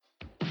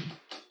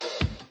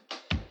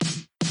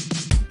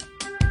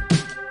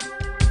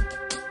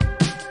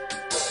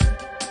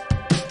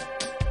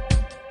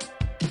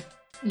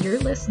You're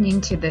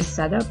listening to the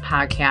Setup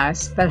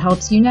podcast that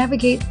helps you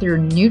navigate through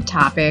new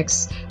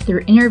topics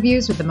through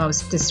interviews with the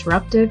most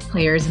disruptive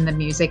players in the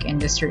music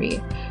industry,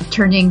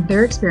 turning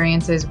their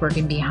experiences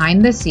working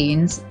behind the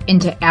scenes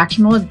into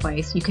actionable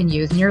advice you can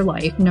use in your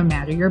life no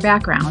matter your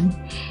background.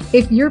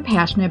 If you're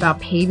passionate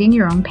about paving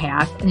your own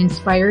path and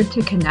inspired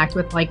to connect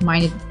with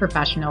like-minded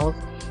professionals,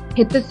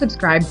 hit the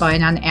subscribe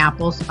button on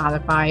Apple,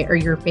 Spotify, or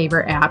your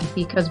favorite app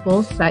because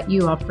we'll set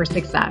you up for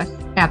success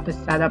at the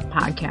Setup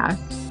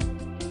Podcast.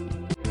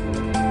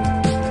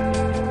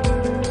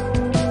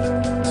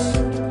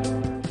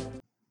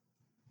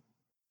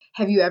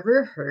 Have you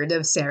ever heard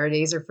of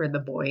Saturdays Are for the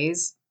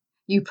Boys?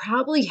 You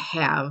probably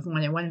have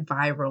when it went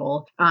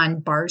viral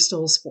on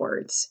Barstool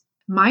Sports.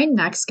 My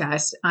next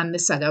guest on the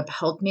Setup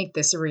helped make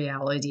this a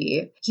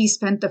reality. He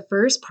spent the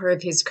first part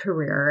of his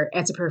career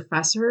as a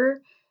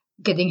professor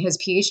getting his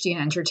PhD in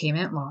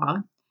entertainment law.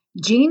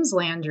 James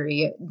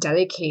Landry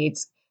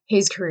dedicates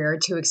his career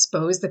to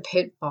expose the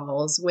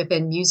pitfalls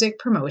within music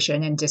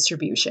promotion and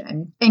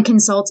distribution and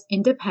consults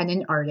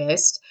independent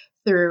artists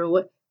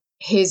through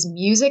his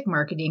music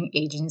marketing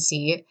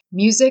agency,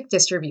 music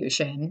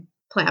distribution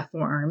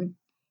platform,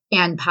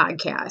 and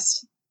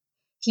podcast.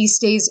 He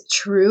stays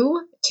true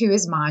to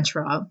his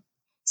mantra.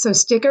 So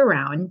stick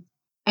around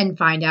and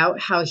find out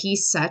how he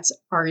sets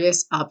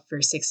artists up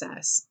for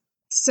success.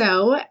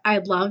 So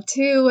I'd love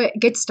to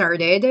get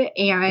started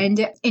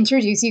and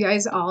introduce you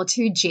guys all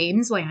to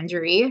James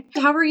Landry.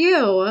 How are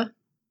you?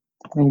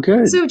 I'm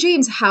good. So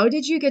James, how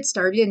did you get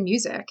started in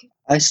music?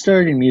 I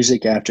started in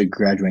music after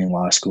graduating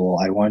law school.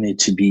 I wanted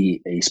to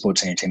be a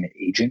sports entertainment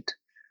agent.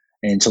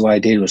 And so what I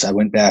did was I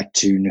went back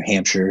to New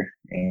Hampshire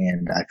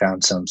and I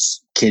found some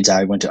kids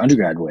I went to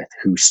undergrad with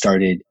who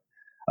started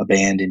a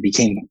band and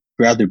became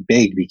rather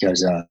big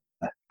because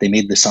they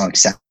made the song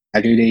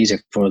Saturdays Are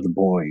for the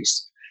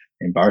Boys.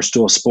 And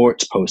Barstool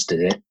Sports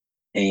posted it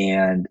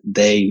and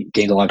they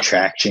gained a lot of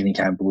traction and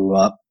kind of blew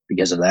up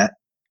because of that.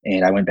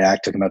 And I went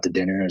back, took them out to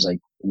dinner. I was like,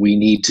 we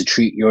need to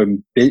treat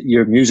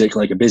your music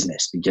like a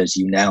business because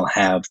you now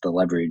have the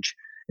leverage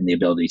and the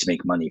ability to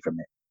make money from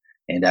it.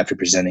 And after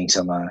presenting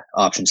some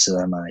options to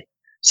them, I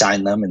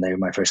signed them and they were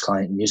my first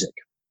client in music.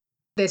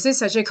 This is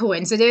such a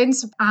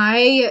coincidence.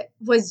 I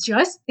was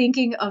just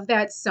thinking of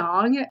that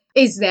song.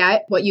 Is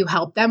that what you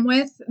helped them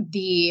with?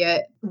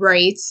 The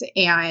rights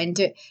and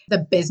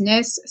the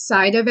business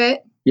side of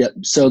it? Yeah.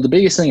 So the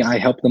biggest thing I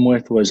helped them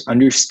with was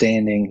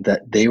understanding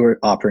that they were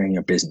operating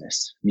a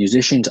business.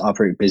 Musicians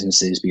operate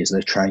businesses because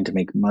they're trying to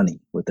make money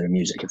with their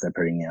music if they're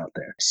putting it out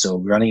there. So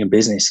running a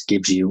business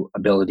gives you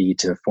ability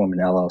to form an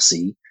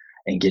LLC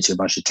and gets you a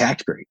bunch of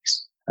tax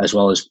breaks, as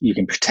well as you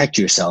can protect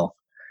yourself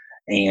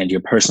and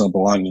your personal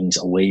belongings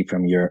away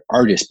from your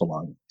artist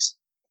belongings.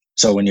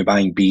 So when you're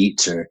buying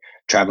beats or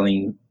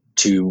traveling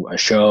to a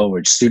show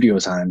or studio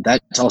time,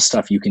 that's all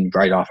stuff you can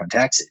write off on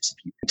taxes.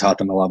 You taught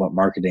them a lot about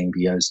marketing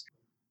because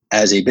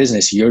as a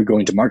business, you're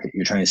going to market,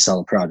 you're trying to sell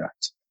a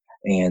product.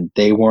 And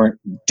they weren't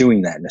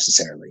doing that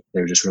necessarily.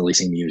 They were just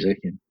releasing music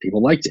and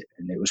people liked it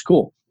and it was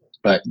cool.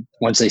 But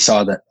once they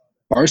saw that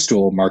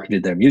Barstool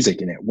marketed their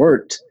music and it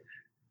worked,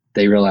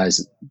 they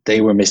realized they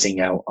were missing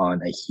out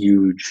on a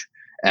huge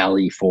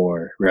alley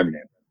for revenue.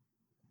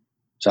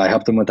 So I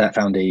helped them with that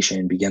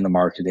foundation, begin the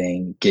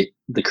marketing, get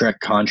the correct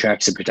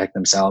contracts to protect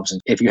themselves.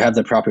 And if you have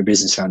the proper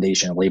business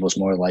foundation, a label's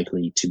more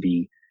likely to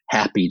be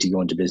happy to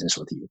go into business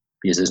with you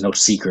because there's no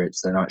secrets.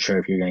 They're not sure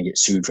if you're going to get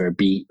sued for a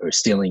beat or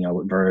stealing a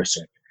verse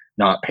or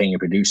not paying a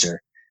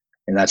producer.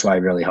 And that's why I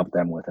really helped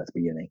them with at the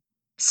beginning.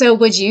 So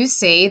would you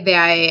say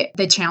that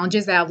the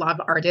challenges that a lot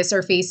of artists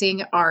are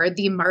facing are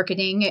the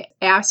marketing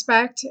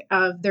aspect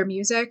of their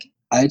music?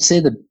 I'd say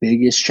the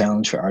biggest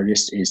challenge for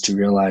artists is to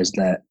realize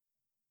that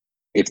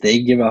if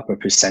they give up a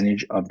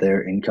percentage of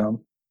their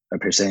income, a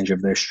percentage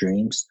of their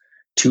streams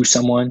to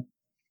someone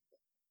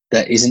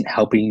that isn't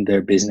helping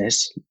their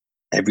business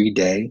every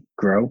day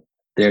grow,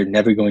 they're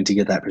never going to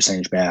get that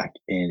percentage back.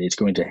 And it's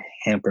going to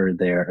hamper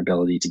their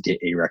ability to get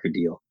a record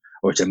deal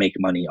or to make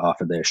money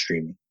off of their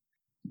streaming.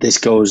 This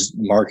goes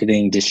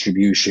marketing,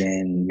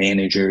 distribution,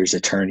 managers,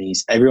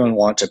 attorneys, everyone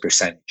wants a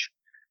percentage.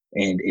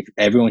 And if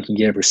everyone can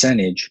get a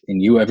percentage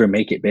and you ever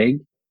make it big,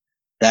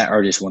 that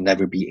artist will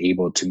never be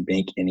able to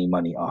make any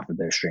money off of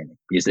their streaming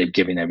because they've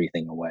given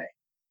everything away.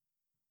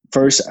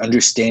 First,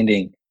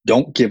 understanding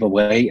don't give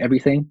away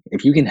everything.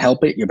 If you can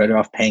help it, you're better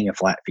off paying a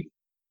flat fee.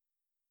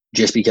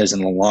 Just because in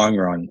the long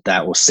run,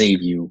 that will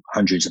save you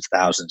hundreds of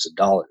thousands of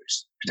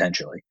dollars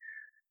potentially.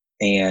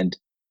 And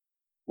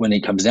when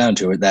it comes down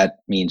to it, that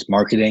means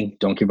marketing.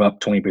 Don't give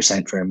up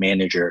 20% for a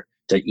manager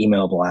to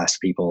email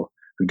blast people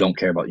who don't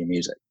care about your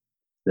music.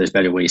 There's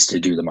better ways to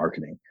do the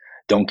marketing.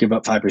 Don't give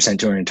up 5%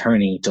 to an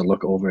attorney to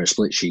look over a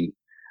split sheet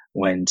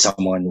when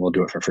someone will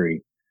do it for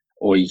free.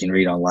 Or you can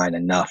read online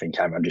enough and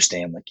kind of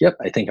understand like, yep,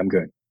 I think I'm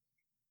good.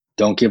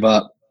 Don't give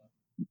up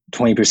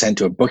 20%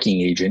 to a booking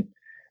agent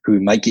who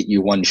might get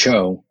you one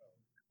show,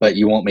 but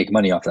you won't make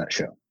money off that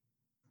show.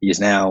 Because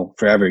now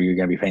forever you're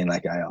going to be paying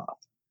that guy off.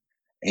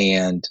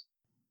 And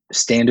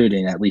standard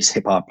in at least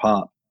hip hop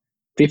pop,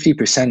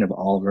 50% of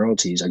all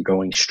royalties are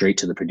going straight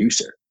to the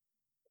producer.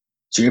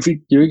 So if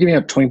you're giving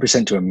up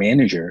 20% to a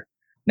manager,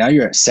 now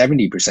you're at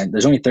 70%.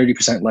 There's only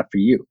 30% left for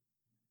you.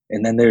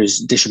 And then there's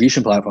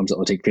distribution platforms that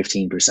will take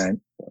 15%,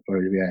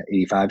 or you're at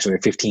 85, so we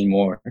have 15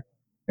 more.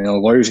 And the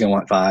lawyer's going to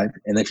want 5.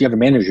 And if you have a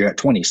manager, you're at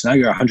 20. So now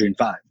you're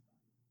 105.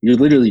 You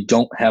literally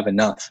don't have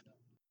enough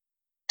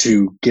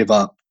to give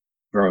up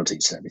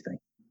royalties and everything.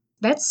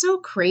 That's so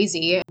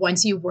crazy.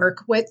 Once you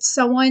work with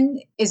someone,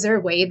 is there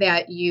a way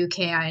that you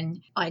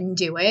can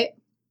undo it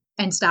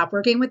and stop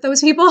working with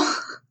those people?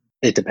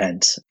 It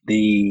depends.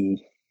 The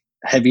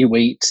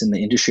heavyweights in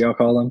the industry, I'll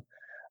call them,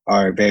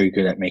 are very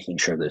good at making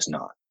sure there's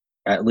not.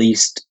 At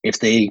least if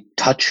they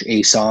touch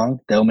a song,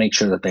 they'll make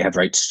sure that they have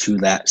rights to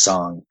that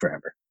song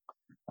forever.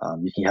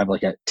 You can have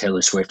like a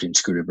Taylor Swift and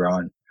Scooter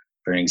Braun,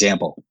 for an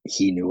example.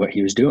 He knew what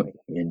he was doing,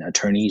 and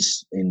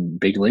attorneys in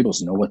big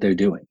labels know what they're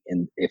doing.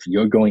 And if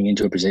you're going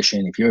into a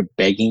position, if you're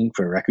begging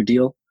for a record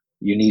deal,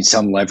 you need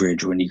some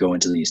leverage when you go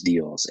into these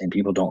deals. And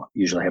people don't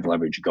usually have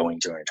leverage going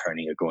to an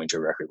attorney or going to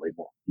a record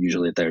label.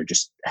 Usually they're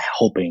just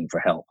hoping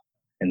for help.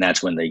 And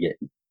that's when they get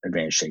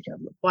advantage taken of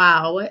them.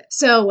 Wow.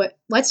 So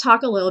let's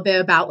talk a little bit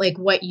about like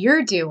what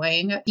you're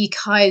doing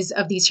because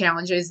of these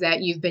challenges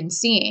that you've been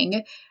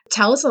seeing.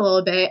 Tell us a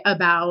little bit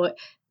about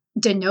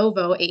De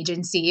Novo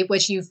Agency,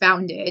 which you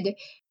founded.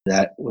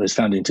 That was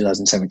founded in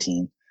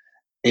 2017.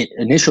 It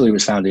initially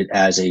was founded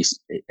as a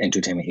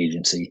entertainment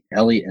agency.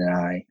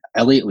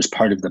 Elliot was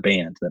part of the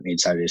band that made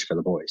Saturdays for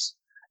the Boys.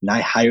 And I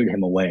hired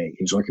him away.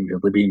 He was working for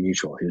Liberty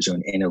Mutual. He was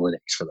doing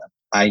analytics for them.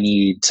 I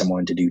need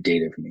someone to do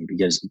data for me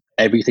because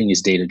everything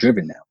is data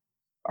driven now.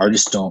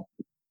 Artists don't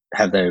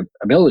have the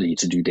ability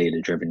to do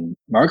data driven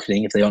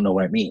marketing if they don't know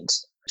what it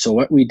means. So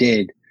what we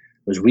did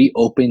was we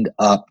opened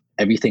up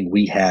everything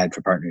we had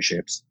for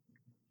partnerships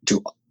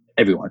to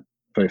everyone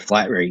for a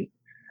flat rate.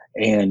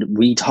 And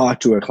we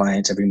talk to our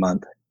clients every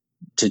month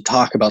to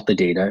talk about the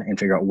data and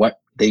figure out what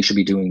they should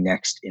be doing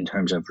next in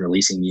terms of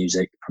releasing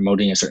music,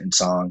 promoting a certain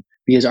song.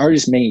 Because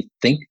artists may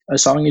think a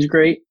song is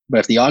great, but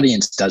if the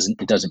audience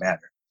doesn't, it doesn't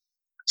matter.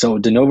 So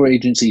De Novo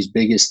Agency's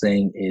biggest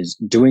thing is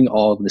doing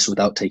all of this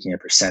without taking a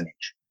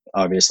percentage.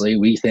 Obviously,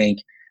 we think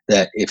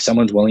that if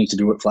someone's willing to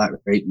do it flat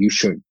rate, you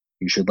should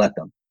let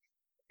them.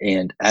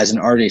 And as an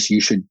artist,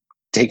 you should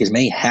take as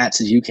many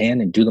hats as you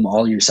can and do them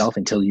all yourself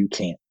until you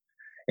can't.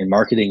 And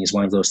marketing is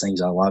one of those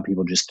things that a lot of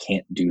people just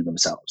can't do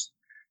themselves.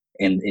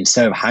 And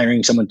instead of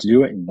hiring someone to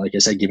do it, and like I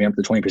said, giving up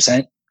the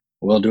 20%,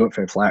 we'll do it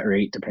for a flat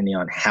rate depending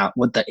on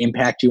what the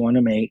impact you want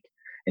to make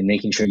and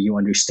making sure you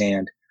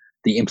understand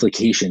the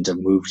implications of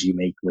moves you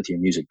make with your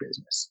music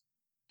business.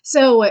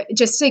 So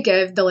just to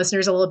give the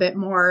listeners a little bit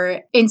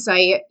more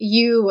insight,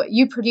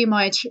 you pretty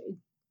much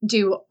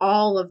do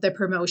all of the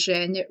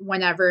promotion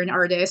whenever an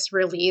artist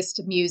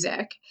released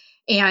music.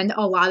 And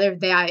a lot of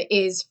that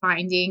is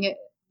finding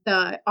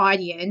the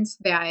audience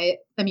that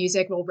the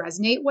music will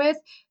resonate with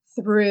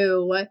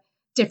through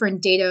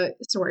different data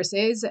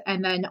sources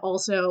and then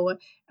also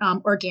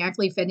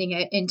organically fitting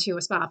it into a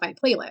Spotify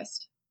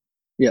playlist.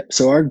 Yeah.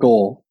 So our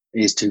goal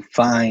is to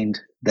find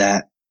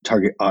that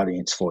target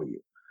audience for you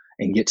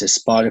and get to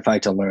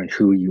Spotify to learn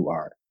who you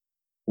are.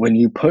 When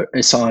you put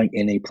a song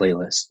in a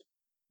playlist,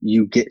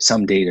 you get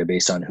some data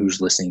based on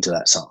who's listening to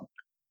that song.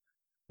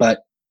 But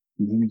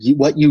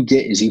what you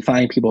get is you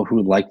find people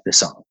who like the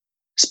song.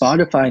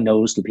 Spotify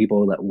knows the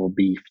people that will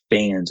be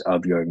fans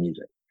of your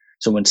music.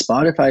 So when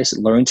Spotify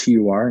learns who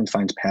you are and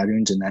finds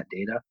patterns in that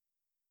data,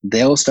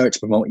 they'll start to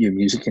promote your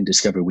music in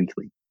Discover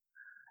Weekly.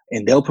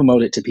 And they'll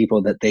promote it to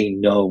people that they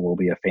know will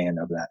be a fan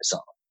of that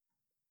song.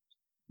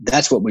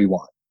 That's what we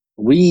want.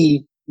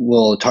 We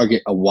will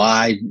target a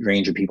wide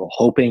range of people,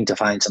 hoping to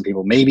find some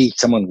people. Maybe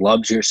someone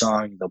loves your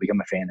song, they'll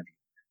become a fan of you.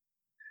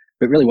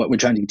 But really what we're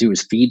trying to do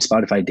is feed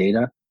Spotify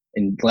data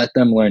and let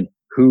them learn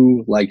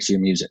who likes your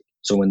music.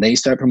 So when they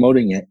start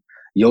promoting it,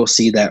 you'll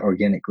see that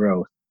organic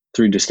growth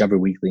through Discover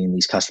Weekly and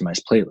these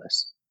customized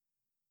playlists.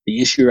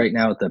 The issue right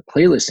now with the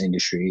playlist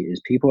industry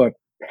is people are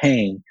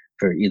paying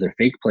for either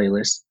fake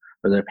playlists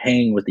or they're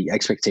paying with the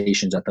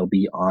expectations that they'll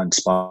be on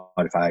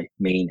Spotify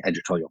main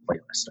editorial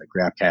playlists like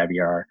Grab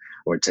Caviar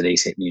or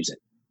Today's Hit Music.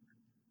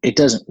 It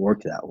doesn't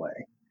work that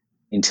way.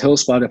 Until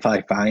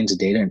Spotify finds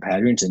data and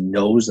patterns and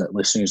knows that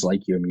listeners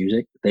like your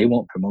music, they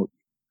won't promote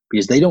you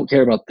because they don't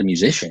care about the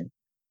musician.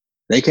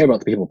 They care about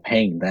the people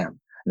paying them.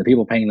 And the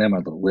people paying them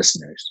are the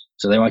listeners.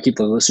 So they want to keep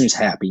the listeners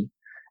happy,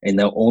 and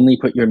they'll only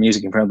put your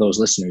music in front of those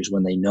listeners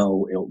when they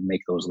know it will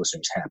make those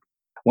listeners happy.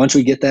 Once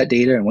we get that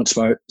data and once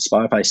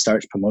Spotify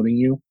starts promoting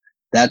you,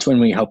 that's when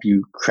we help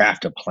you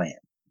craft a plan.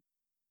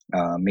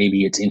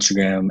 Maybe it's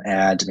Instagram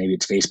ads, maybe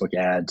it's Facebook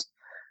ads,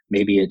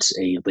 maybe it's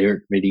a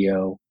lyric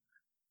video.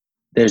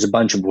 There's a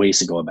bunch of ways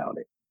to go about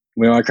it.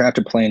 We want to craft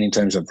a plan in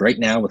terms of right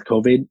now with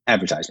COVID,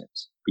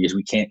 advertisements, because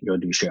we can't go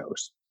do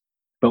shows.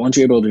 But once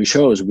you're able to do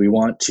shows, we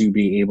want to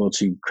be able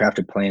to craft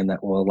a plan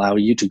that will allow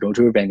you to go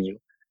to a venue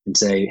and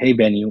say, hey,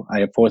 venue,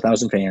 I have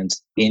 4,000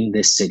 fans in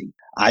this city.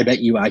 I bet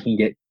you I can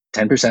get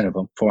 10% of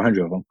them,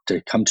 400 of them, to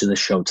come to this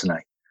show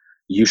tonight.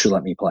 You should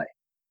let me play.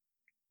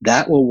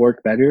 That will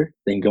work better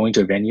than going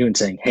to a venue and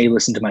saying, hey,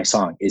 listen to my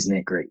song. Isn't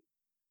it great?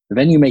 The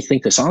venue may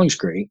think the song's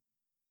great,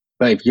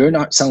 But if you're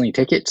not selling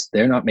tickets,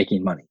 they're not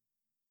making money.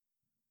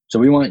 So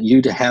we want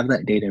you to have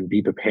that data and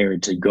be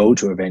prepared to go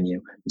to a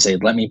venue and say,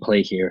 let me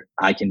play here.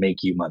 I can make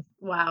you money.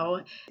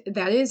 Wow,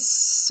 that is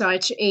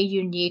such a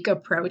unique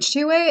approach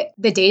to it.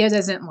 The data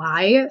doesn't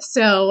lie.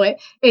 So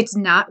it's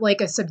not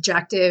like a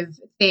subjective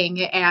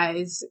thing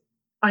as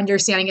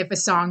understanding if a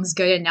song's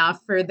good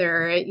enough for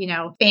their,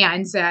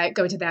 fans that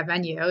go to that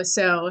venue.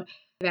 So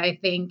that I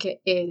think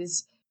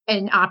is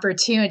an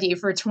opportunity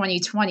for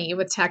 2020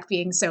 with tech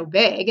being so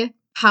big.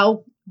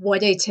 How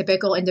would a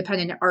typical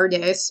independent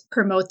artist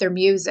promote their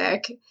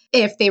music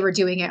if they were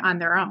doing it on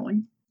their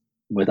own?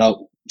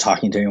 Without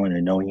talking to anyone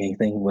or knowing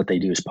anything, what they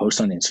do is post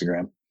on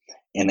Instagram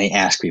and they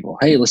ask people,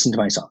 hey, listen to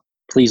my song.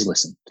 Please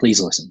listen. Please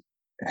listen.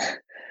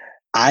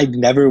 I've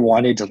never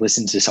wanted to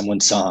listen to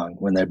someone's song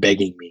when they're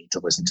begging me to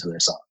listen to their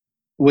song.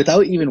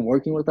 Without even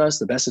working with us,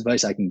 the best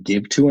advice I can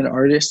give to an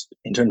artist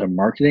in terms of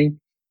marketing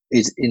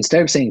is,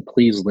 instead of saying,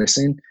 please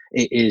listen,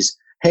 it is,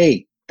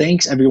 hey,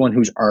 thanks everyone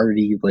who's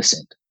already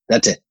listened.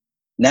 That's it.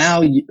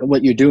 Now,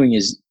 what you're doing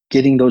is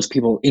getting those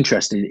people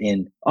interested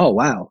in, oh,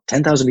 wow,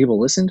 10,000 people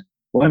listened.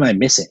 What am I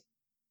missing?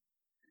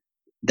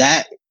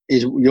 That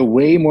is, you're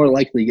way more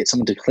likely to get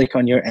someone to click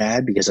on your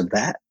ad because of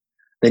that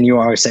than you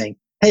are saying,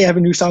 hey, I have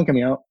a new song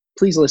coming out.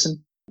 Please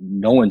listen.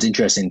 No one's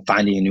interested in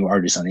finding a new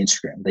artist on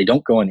Instagram. They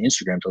don't go on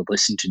Instagram to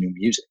listen to new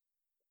music.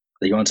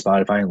 They go on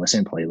Spotify and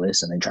listen to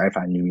playlists and they try to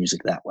find new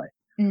music that way.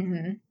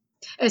 Mm-hmm.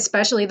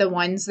 Especially the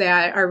ones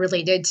that are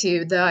related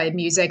to the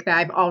music that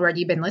I've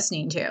already been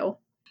listening to.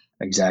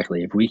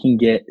 Exactly. If we can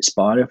get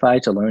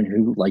Spotify to learn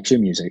who likes your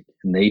music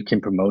and they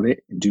can promote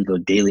it and do the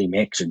daily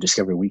mix or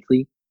Discover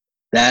Weekly,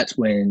 that's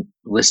when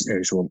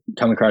listeners will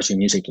come across your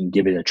music and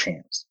give it a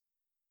chance.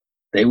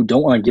 They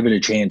don't want to give it a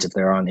chance if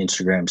they're on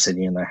Instagram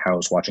sitting in their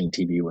house watching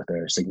TV with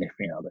their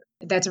significant other.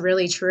 That's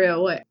really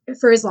true.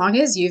 For as long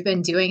as you've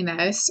been doing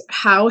this,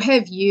 how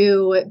have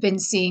you been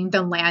seeing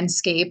the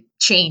landscape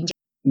change?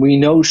 We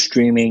know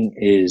streaming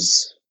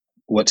is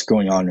what's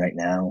going on right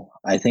now.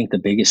 I think the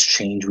biggest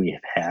change we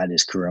have had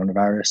is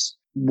coronavirus.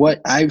 What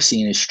I've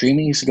seen is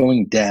streaming is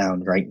going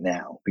down right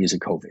now because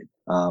of COVID.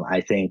 I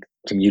think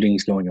commuting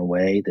is going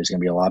away. There's going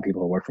to be a lot of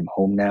people who work from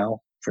home now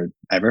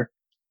forever.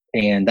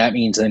 And that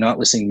means they're not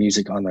listening to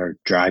music on their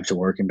drive to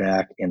work and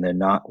back, and they're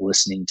not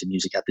listening to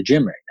music at the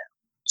gym right now.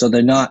 So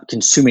they're not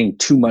consuming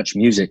too much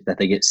music that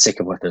they get sick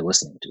of what they're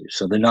listening to.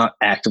 So they're not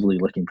actively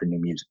looking for new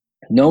music.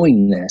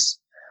 Knowing this,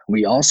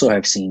 we also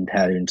have seen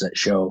patterns that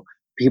show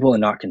people are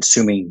not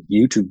consuming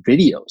YouTube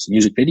videos,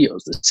 music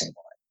videos the same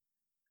way,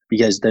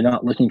 because they're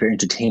not looking for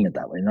entertainment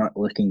that way. They're not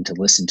looking to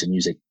listen to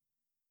music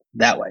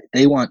that way.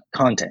 They want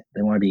content.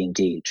 They want to be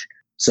engaged.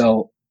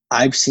 So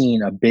I've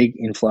seen a big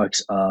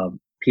influx of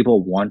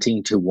people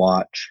wanting to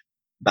watch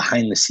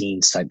behind the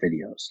scenes type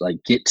videos, like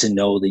get to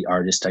know the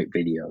artist type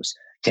videos,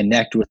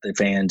 connect with the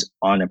fans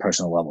on a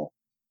personal level.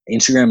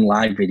 Instagram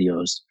live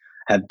videos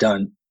have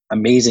done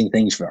amazing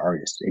things for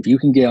artists. If you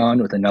can get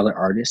on with another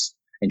artist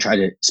and try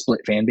to split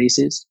fan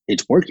bases,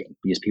 it's working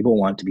because people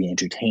want to be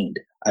entertained.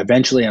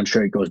 Eventually, I'm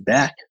sure it goes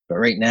back, but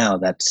right now,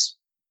 that's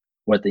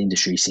what the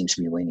industry seems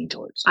to be leaning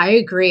towards. I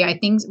agree. I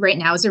think right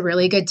now is a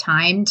really good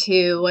time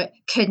to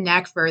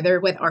connect further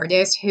with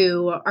artists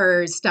who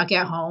are stuck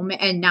at home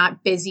and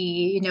not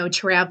busy,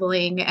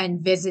 traveling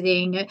and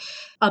visiting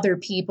other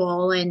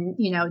people and,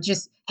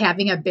 just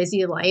having a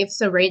busy life.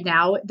 So right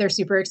now they're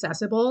super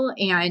accessible.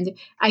 And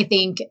I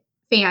think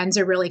fans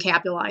are really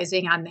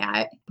capitalizing on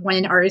that. When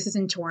an artist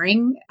isn't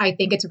touring, I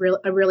think it's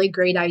a really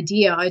great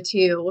idea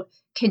to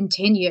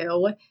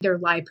continue their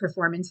live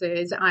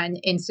performances on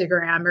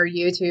Instagram or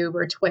YouTube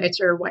or Twitch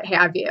or what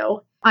have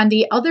you. On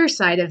the other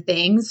side of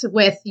things,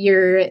 with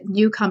your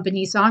new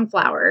company,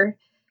 Songflower,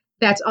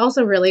 that's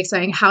also really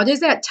exciting. How does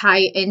that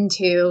tie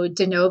into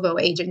De Novo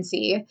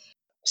Agency?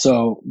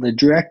 So the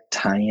direct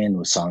tie-in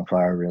with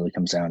Songflower really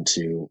comes down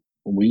to,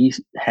 we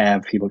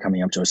have people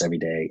coming up to us every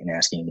day and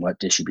asking what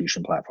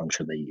distribution platform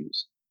should they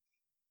use.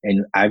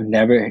 And I've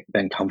never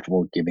been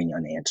comfortable giving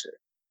an answer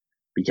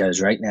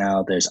because right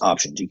now there's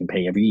options. You can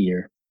pay every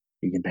year,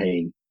 you can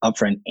pay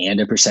upfront and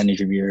a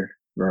percentage of your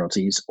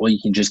royalties, or you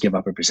can just give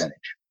up a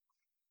percentage.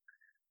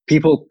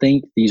 People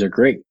think these are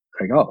great.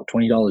 Like, oh,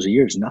 $20 a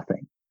year is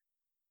nothing.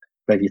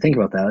 But if you think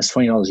about that, that's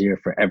 $20 a year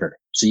forever.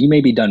 So you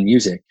may be done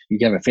music. You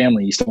can have a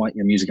family. You still want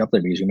your music up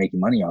there because you're making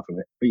money off of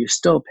it, but you're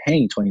still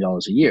paying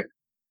 $20 a year.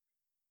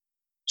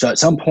 So at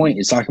some point,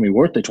 it's not going to be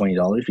worth the $20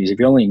 because if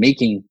you're only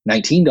making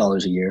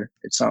 $19 a year,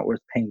 it's not worth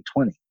paying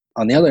 $20.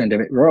 On the other end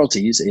of it,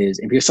 royalties is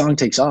if your song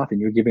takes off and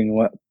you're giving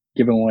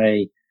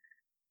away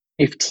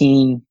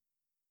 15%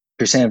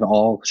 of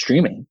all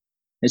streaming,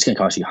 it's going to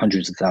cost you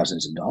hundreds of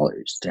thousands of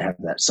dollars to have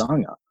that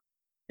song up.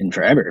 And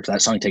forever, if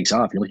that song takes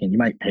off, you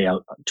might pay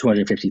out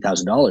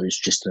 $250,000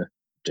 just to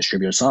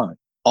distribute a song.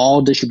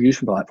 All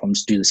distribution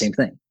platforms do the same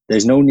thing.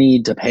 There's no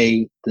need to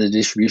pay the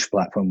distribution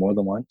platform more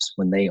than once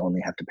when they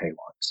only have to pay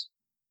once.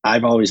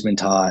 I've always been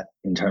taught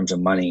in terms of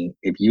money,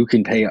 if you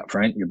can pay up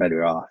front, you're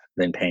better off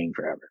than paying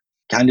forever.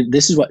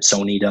 This is what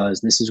Sony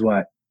does. This is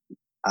what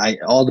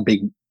all the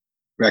big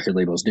record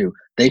labels do.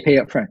 They pay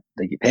up front.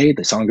 They get paid,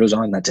 the song goes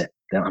on, that's it.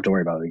 They don't have to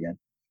worry about it again.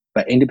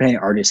 But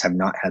independent artists have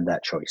not had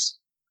that choice.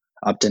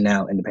 Up to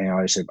now, independent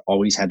artists have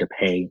always had to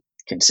pay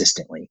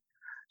consistently.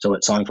 So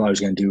what Songflower is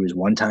going to do is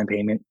one-time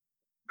payment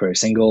for a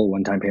single,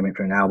 one-time payment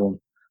for an album.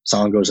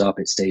 Song goes up,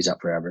 it stays up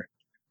forever.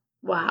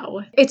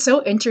 Wow. It's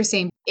so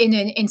interesting in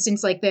an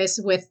instance like this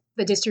with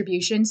the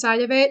distribution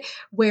side of it,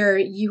 where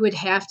you would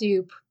have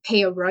to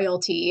pay a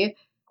royalty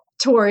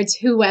towards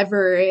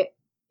whoever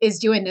is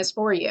doing this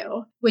for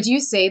you. Would you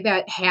say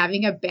that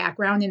having a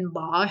background in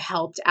law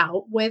helped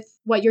out with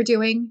what you're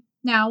doing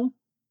now?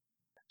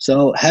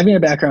 So having a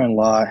background in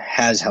law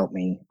has helped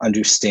me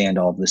understand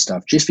all of this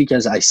stuff just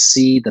because I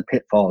see the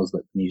pitfalls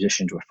that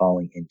musicians were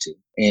falling into.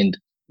 And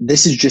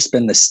this has just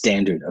been the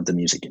standard of the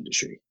music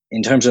industry.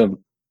 In terms of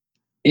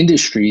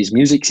industries,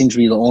 music seems to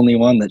be the only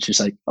one that's just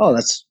like, oh,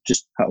 that's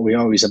just how we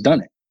always have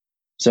done it.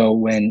 So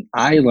when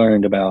I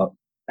learned about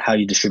how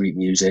you distribute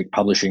music,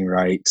 publishing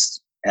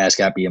rights,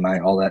 ASCAP,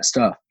 BMI, all that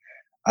stuff,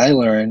 I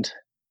learned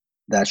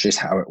that's just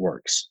how it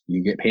works.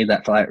 You get paid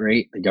that flat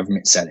rate, the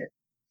government set it.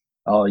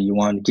 Oh, you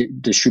want to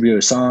distribute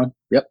a song?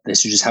 Yep,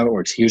 this is just how it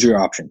works. Here's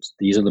your options.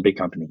 These are the big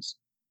companies.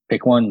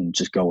 Pick one and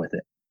just go with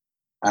it.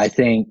 I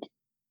think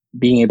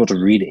being able to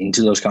read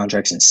into those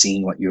contracts and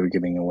seeing what you were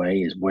giving away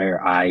is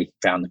where I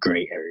found the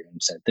gray area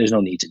and said, there's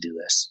no need to do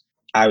this.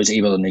 I was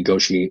able to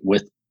negotiate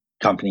with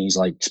companies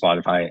like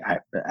Spotify,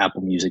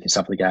 Apple Music, and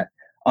stuff like that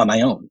on my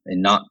own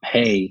and not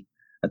pay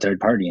a third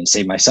party and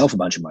save myself a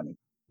bunch of money.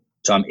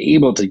 So I'm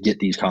able to get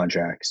these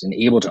contracts and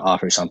able to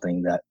offer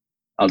something that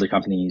other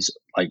companies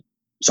like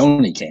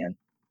Sony can,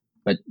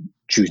 but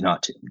choose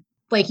not to.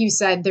 Like you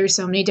said, there's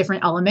so many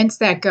different elements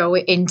that go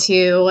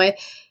into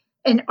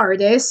an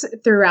artist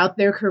throughout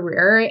their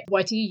career.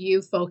 What do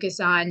you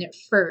focus on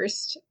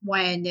first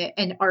when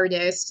an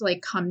artist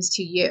like comes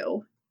to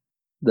you?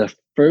 The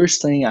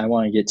first thing I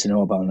want to get to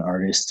know about an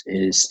artist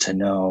is to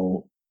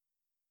know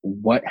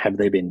what have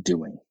they been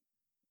doing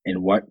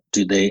and what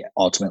do they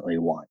ultimately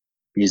want,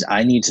 because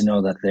I need to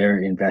know that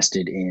they're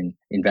investing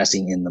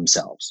in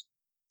themselves.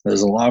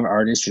 There's a lot of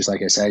artists, just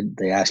like I said,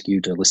 they ask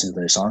you to listen to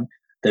their song.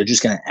 They're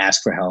just going to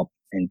ask for help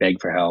and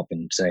beg for help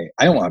and say,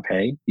 I don't want to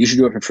pay. You should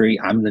do it for free.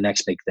 I'm the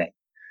next big thing.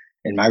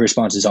 And my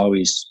response is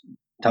always,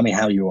 tell me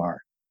how you are.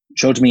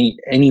 Show to me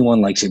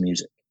anyone likes your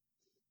music.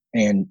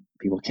 And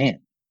people can't.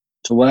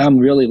 So what I'm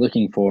really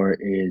looking for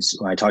is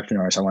when I talk to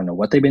an artist, I want to know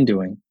what they've been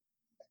doing.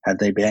 Have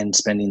they been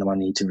spending the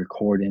money to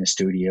record in a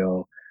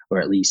studio or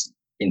at least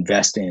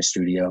invest in a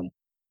studio?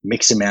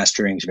 Mix and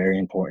mastering is very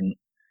important.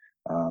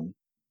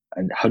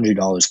 And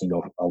 $100 can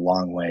go a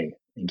long way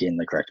in getting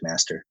the correct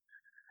master.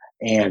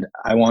 And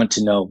I want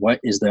to know what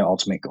is their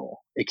ultimate goal.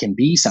 It can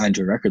be signed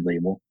to a record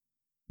label,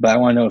 but I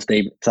want to know if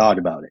they've thought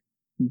about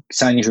it.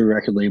 Signing to a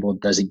record label,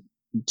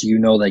 do you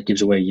know that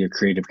gives away your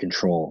creative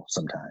control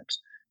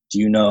sometimes? Do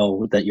you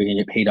know that you're going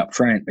to get paid up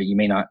front, but you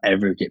may not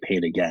ever get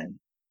paid again?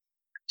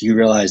 Do you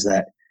realize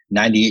that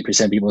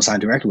 98% of people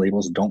signed to record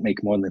labels don't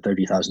make more than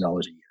 $30,000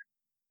 a year?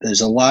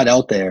 There's a lot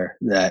out there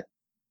that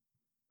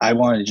I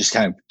want to just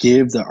kind of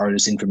give the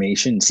artist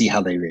information and see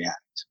how they react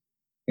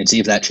and see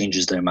if that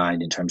changes their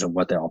mind in terms of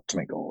what their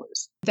ultimate goal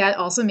is. That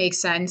also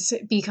makes sense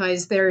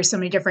because there are so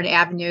many different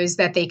avenues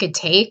that they could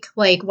take,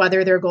 like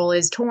whether their goal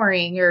is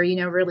touring or,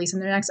 releasing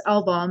their next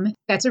album.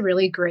 That's a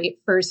really great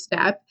first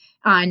step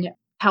on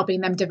helping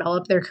them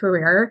develop their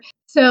career.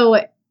 So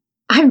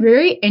I'm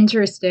very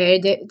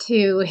interested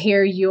to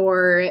hear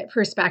your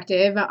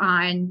perspective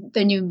on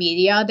the new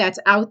media that's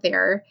out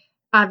there.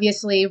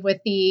 Obviously, with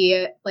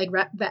the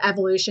the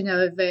evolution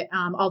of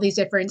all these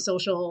different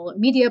social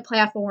media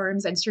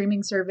platforms and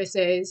streaming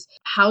services,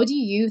 how do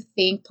you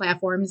think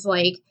platforms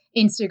like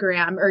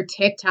Instagram or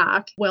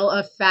TikTok will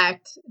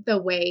affect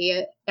the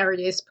way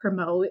artists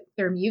promote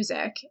their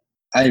music?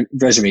 I have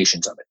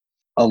reservations of it.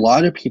 A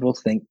lot of people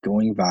think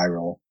going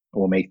viral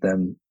will make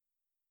them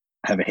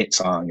have a hit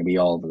song and be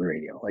all over the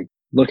radio. Like,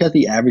 look at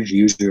the average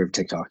user of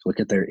TikTok, look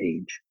at their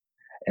age,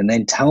 and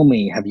then tell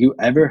me, have you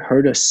ever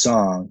heard a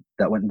song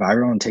that went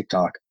viral on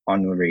TikTok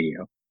on the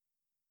radio?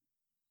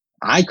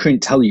 I couldn't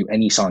tell you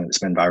any song that's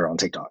been viral on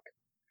TikTok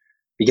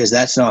because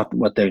that's not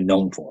what they're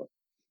known for.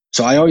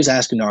 So I always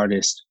ask an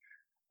artist,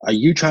 are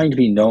you trying to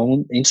be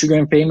known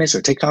Instagram famous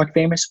or TikTok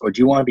famous, or do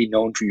you want to be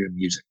known for your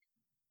music?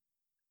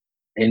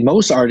 And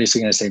most artists are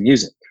going to say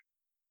music.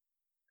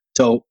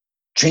 So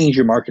change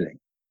your marketing.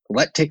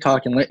 Let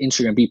TikTok and let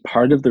Instagram be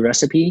part of the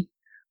recipe,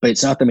 but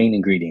it's not the main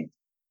ingredient.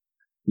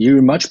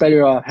 You're much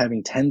better off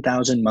having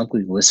 10,000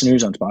 monthly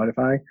listeners on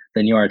Spotify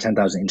than you are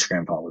 10,000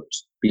 Instagram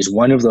followers because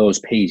one of those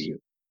pays you.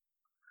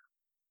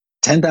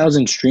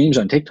 10,000 streams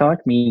on TikTok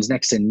means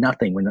next to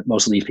nothing when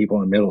most of these people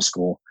are in middle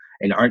school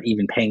and aren't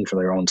even paying for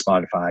their own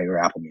Spotify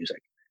or Apple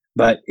Music.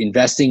 But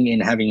investing in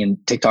having a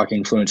TikTok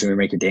influencer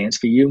make a dance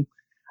for you,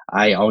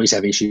 I always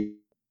have issues.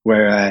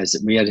 Whereas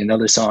we had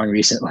another song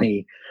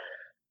recently,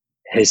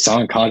 his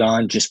song caught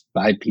on just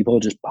by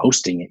people just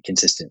posting it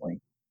consistently.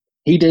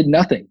 He did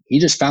nothing. He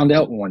just found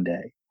out one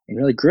day. And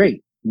you're like,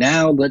 great.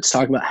 Now let's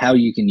talk about how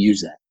you can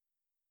use that.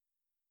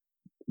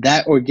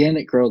 That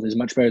organic growth is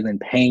much better than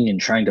paying and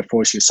trying to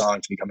force your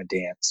song to become a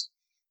dance.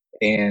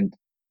 And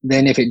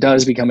Then if it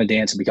does become a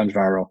dance and becomes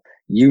viral,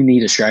 you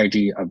need a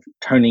strategy of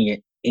turning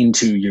it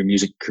into your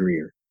music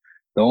career.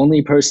 The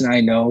only person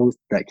I know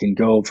that can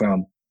go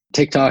from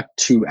TikTok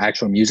to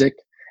actual music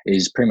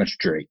is pretty much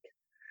Drake.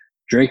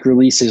 Drake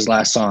released his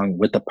last song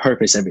with the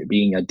purpose of it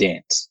being a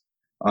dance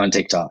on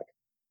TikTok.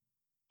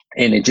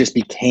 And it just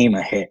became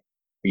a hit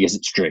because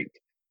it's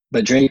Drake.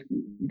 But Drake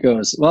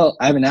goes, well,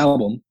 I have an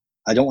album.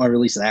 I don't want to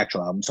release an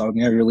actual album. So I'm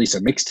going to release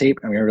a mixtape.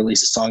 I'm going to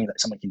release a song that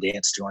someone can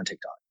dance to on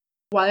TikTok.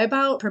 What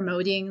about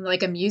promoting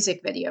like a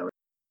music video?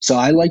 So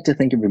I like to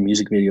think of a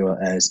music video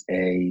as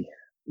a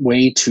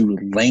way to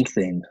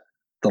lengthen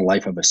the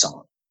life of a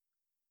song.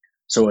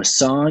 So a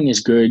song is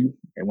good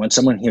when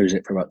someone hears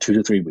it for about 2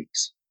 to 3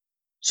 weeks.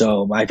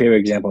 So my favorite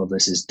example of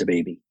this is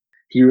DaBaby.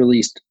 He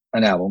released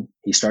an album.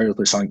 He started with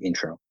the song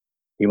Intro.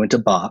 He went to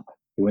Bop.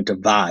 He went to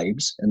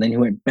Vibes. And then he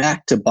went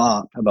back to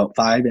Bop about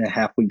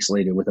 5.5 weeks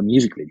later with a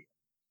music video.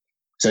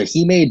 So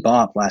he made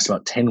Bop last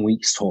about 10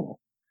 weeks total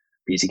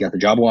because he got the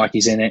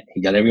Jabberwockies in it.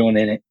 He got everyone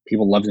in it.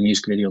 People loved the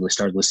music video. They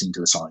started listening to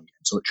the song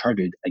again. So it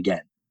charted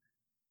again.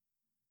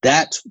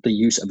 That's the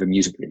use of a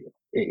music video,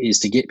 is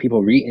to get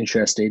people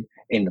reinterested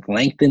and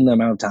lengthen the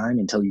amount of time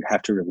until you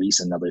have to release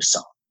another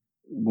song.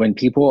 When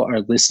people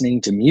are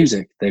listening to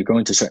music, they're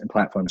going to certain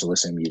platforms to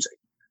listen to music.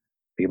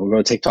 People go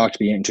to TikTok to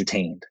be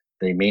entertained.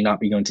 They may not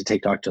be going to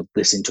TikTok to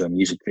listen to a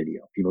music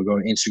video. People go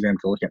to Instagram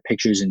to look at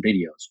pictures and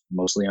videos,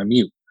 mostly on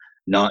mute,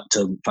 not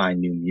to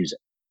find new music.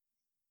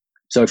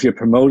 So if you're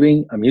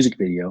promoting a music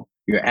video,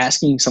 you're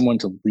asking someone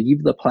to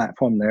leave the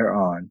platform they're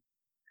on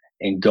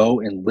and go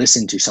and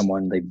listen to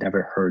someone they've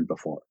never heard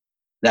before.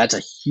 That's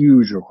a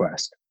huge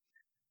request.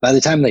 By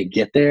the time they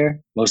get there,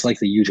 most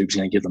likely YouTube's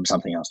going to give them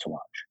something else to watch.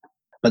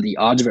 But the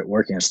odds of it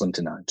working are slim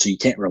to none. So you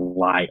can't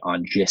rely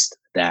on just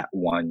that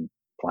one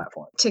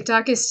platform.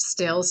 TikTok is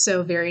still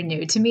so very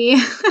new to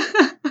me.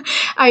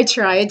 I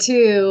tried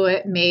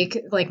to make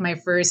like my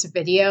first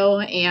video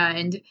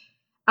and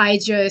I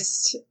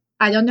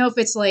don't know if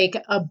it's like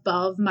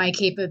above my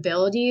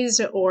capabilities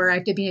or I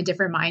have to be in a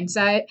different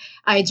mindset.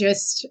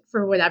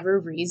 For whatever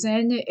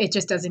reason, it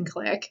just doesn't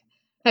click.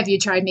 Have you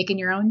tried making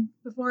your own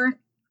before?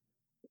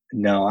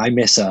 No, I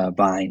miss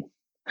Vine.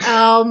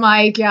 Oh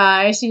my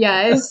gosh,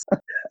 yes.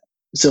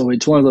 So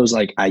it's one of those,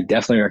 like, I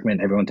definitely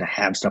recommend everyone to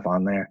have stuff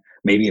on there.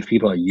 Maybe if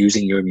people are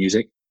using your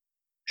music,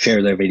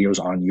 share their videos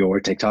on your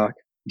TikTok,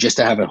 just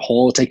to have a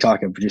whole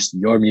TikTok of just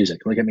your music.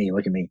 Look at me,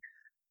 look at me.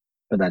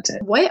 But that's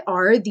it. What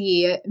are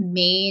the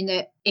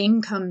main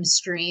income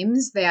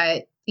streams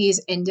that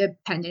these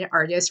independent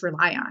artists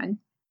rely on?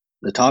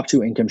 The top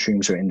two income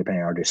streams for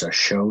independent artists are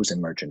shows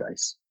and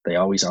merchandise. They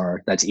always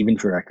are. That's even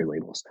for record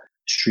labels.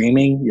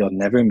 Streaming, you'll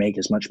never make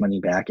as much money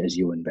back as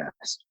you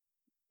invest.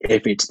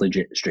 If it's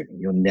legit streaming,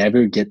 you'll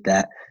never get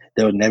that.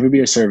 There will never be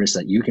a service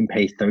that you can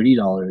pay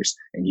 $30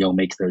 and you'll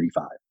make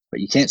 35. But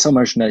you can't sell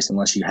merchandise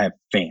unless you have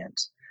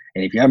fans.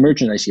 And if you have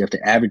merchandise, you have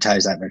to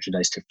advertise that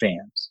merchandise to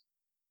fans.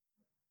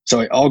 So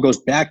it all goes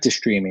back to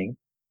streaming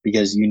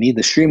because you need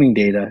the streaming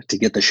data to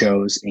get the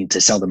shows and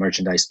to sell the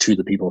merchandise to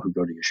the people who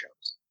go to your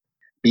shows.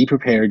 Be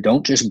prepared.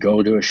 Don't just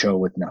go to a show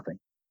with nothing.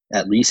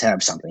 At least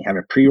have something. Have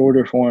a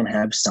pre-order form.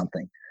 Have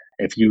something.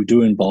 If you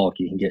do in bulk,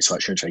 you can get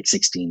sweatshirts like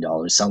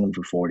 $16, sell them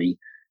for $40.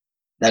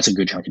 That's a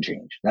good chunk of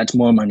change. That's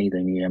more money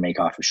than you're gonna make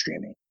off of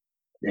streaming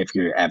if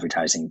you're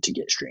advertising to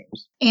get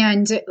streams.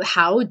 And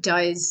how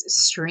does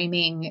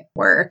streaming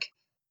work?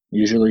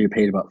 Usually you're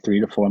paid about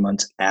 3 to 4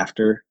 months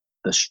after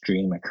the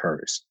stream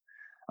occurs.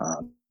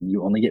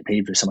 You only get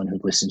paid for someone who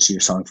listens to your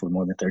song for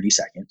more than 30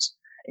 seconds,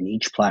 and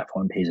each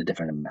platform pays a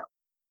different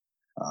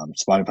amount.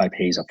 Spotify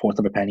pays a fourth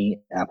of a penny.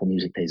 Apple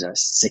Music pays a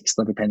sixth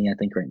of a penny, I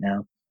think, right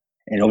now.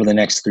 And over the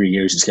next 3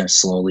 years, it's going to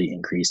slowly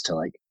increase to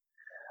like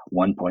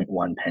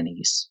 1.1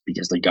 pennies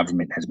because the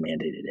government has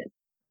mandated it.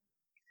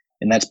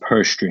 And that's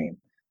per stream.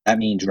 That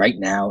means right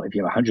now, if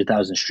you have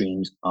 100,000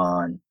 streams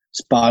on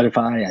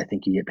Spotify, I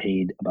think you get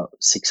paid about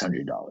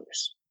 $600.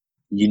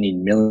 You need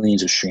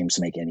millions of streams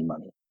to make any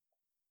money.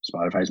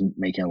 Spotify's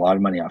making a lot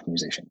of money off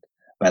musicians.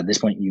 But at this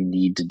point, you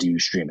need to do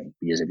streaming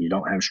because if you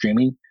don't have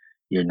streaming,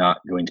 you're not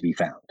going to be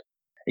found.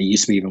 It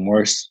used to be even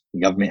worse.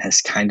 The government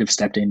has kind of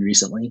stepped in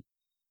recently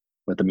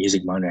with the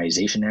Music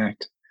Modernization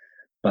Act,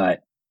 but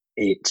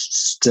it's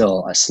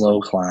still a slow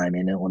climb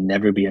and it will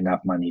never be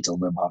enough money to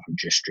live off of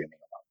just streaming.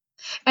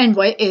 And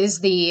what is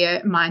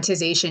the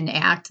Monetization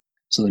Act?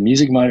 So the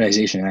Music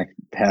Modernization Act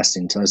passed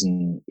in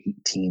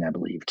 2018, I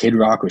believe. Kid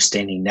Rock was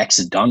standing next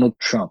to Donald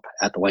Trump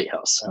at the White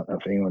House. I don't know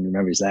if anyone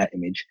remembers that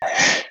image.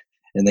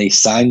 And they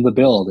signed the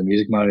bill, the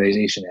Music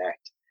Modernization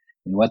Act.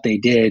 And what they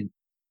did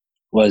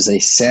was they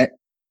set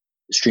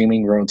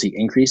streaming royalty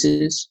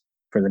increases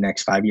for the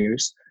next 5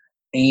 years,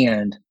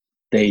 and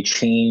they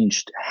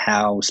changed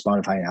how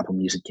Spotify and Apple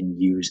Music can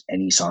use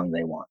any song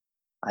they want.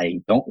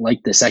 I don't like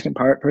the second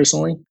part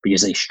personally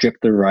because they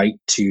stripped the right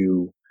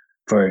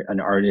for an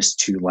artist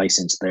to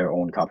license their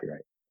own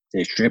copyright.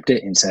 They stripped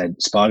it and said,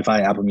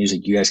 Spotify, Apple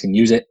Music, you guys can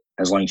use it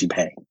as long as you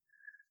pay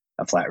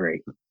a flat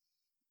rate.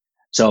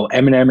 So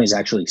Eminem is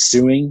actually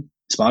suing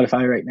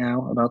Spotify right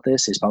now about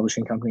this. His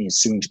publishing company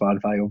is suing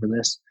Spotify over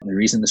this. And the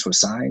reason this was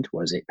signed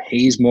was it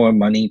pays more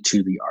money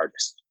to the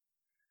artist.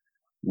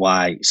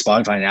 Why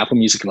Spotify and Apple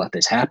Music let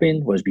this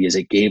happen was because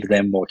it gave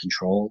them more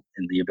control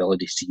and the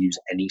ability to use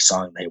any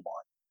song they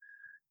want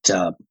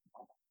to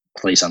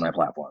place on their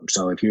platform.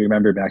 So if you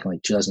remember back in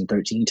like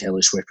 2013,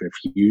 Taylor Swift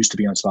refused to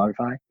be on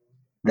Spotify.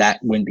 That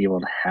wouldn't be able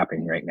to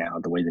happen right now,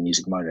 the way the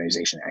Music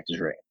Modernization Act is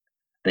written.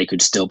 They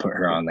could still put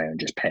her on there and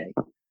just pay,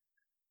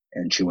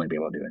 and she wouldn't be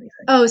able to do anything.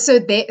 Oh,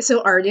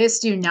 so artists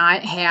do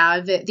not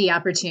have the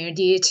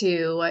opportunity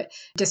to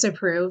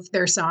disapprove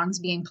their songs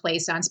being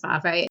placed on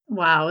Spotify.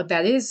 Wow,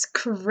 that is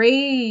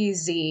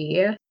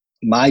crazy.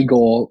 My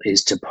goal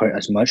is to put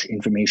as much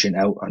information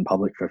out on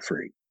public for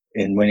free.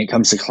 And when it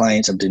comes to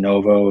clients of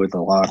DeNovo,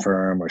 the law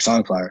firm, or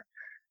Songflower,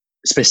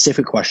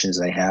 specific questions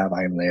they have,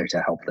 I am there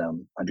to help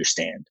them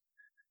understand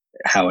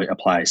how it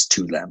applies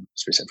to them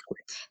specifically.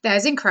 That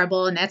is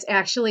incredible. And that's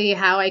actually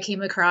how I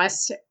came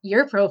across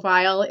your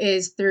profile,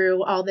 is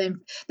through all the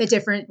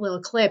different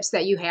little clips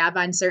that you have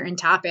on certain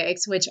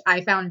topics, which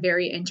I found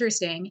very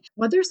interesting.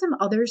 What are some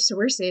other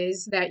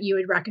sources that you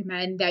would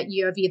recommend that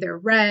you have either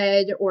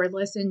read or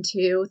listened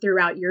to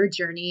throughout your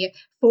journey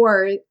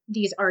for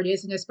these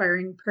artists and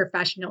aspiring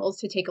professionals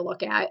to take a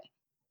look at?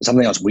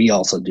 Something else we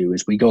also do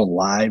is we go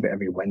live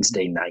every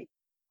Wednesday night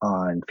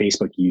on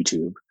Facebook,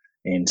 YouTube,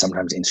 and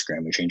sometimes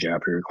Instagram. We change it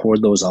up. We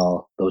record those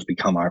all. Those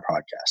become our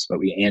podcasts, but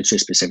we answer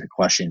specific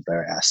questions that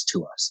are asked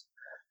to us.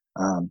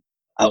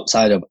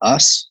 Outside of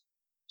us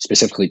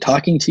specifically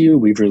talking to you,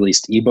 we've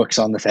released ebooks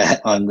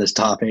on this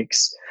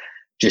topics,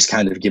 just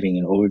kind of giving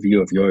an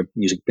overview of your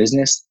music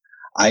business.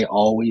 I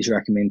always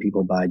recommend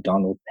people buy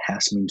Donald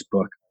Passman's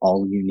book,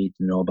 All You Need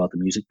to Know About the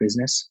Music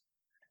Business.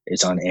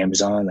 It's on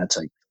Amazon. That's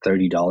like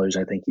 $30.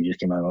 I think he just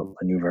came out with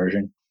a new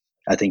version.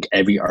 I think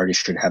every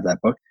artist should have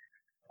that book.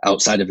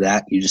 Outside of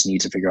that, you just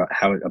need to figure out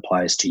how it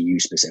applies to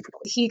you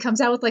specifically. He comes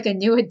out with like a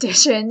new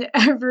edition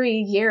every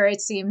year,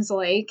 it seems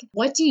like.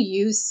 What do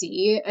you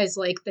see as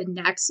like the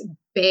next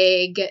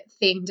big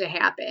thing to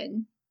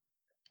happen?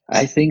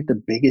 I think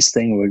the biggest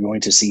thing we're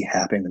going to see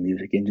happen in the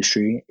music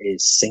industry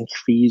is sync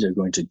fees are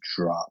going to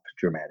drop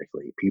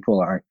dramatically. People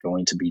aren't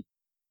going to be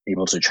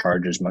able to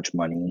charge as much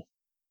money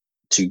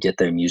to get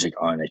their music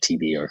on a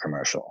TV or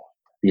commercial.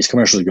 These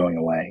commercials are going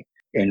away.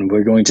 And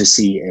we're going to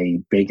see a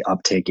big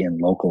uptick in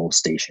local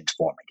stations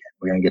form again.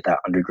 We're going to get that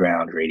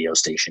underground radio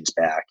stations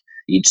back.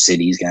 Each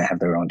city is going to have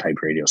their own type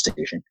radio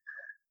station.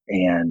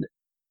 And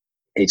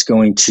it's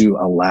going to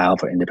allow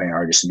for independent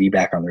artists to be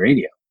back on the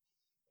radio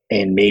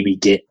and maybe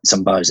get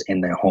some buzz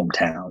in their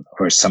hometown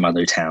or some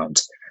other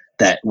towns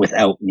that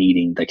without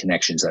needing the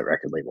connections that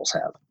record labels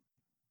have.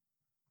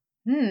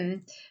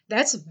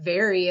 That's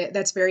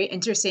very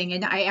interesting.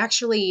 And I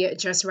actually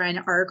just read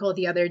an article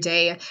the other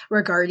day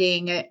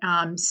regarding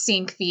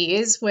sync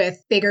fees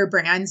with bigger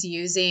brands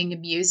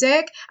using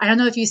music. I don't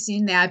know if you've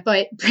seen that,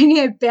 but bringing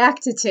it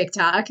back to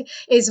TikTok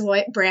is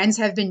what brands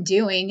have been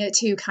doing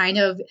to kind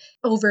of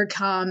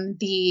overcome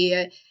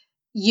the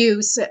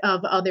use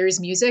of others'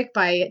 music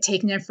by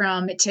taking it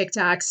from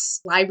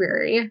TikTok's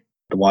library.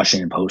 The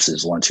Washington Post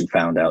is the ones who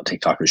found out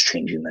TikTok was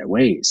changing their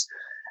ways.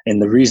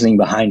 And the reasoning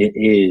behind it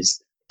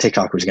is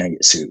TikTok was going to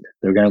get sued.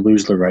 They're going to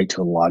lose the right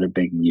to a lot of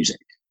big music.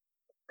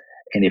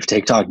 And if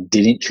TikTok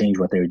didn't change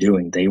what they were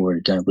doing, they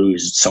were going to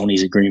lose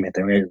Sony's agreement.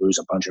 They were going to lose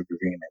a bunch of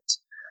agreements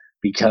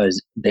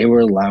because they were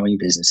allowing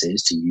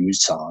businesses to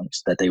use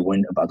songs that they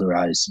wouldn't have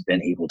otherwise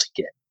been able to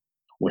get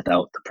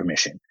without the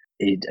permission.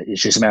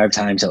 It's just a matter of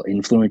time till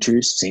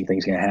influencers, same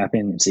thing's going to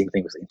happen, and same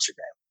thing with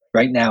Instagram.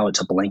 Right now, it's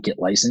a blanket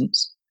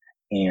license,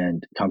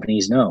 and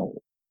companies know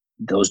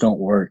those don't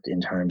work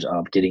in terms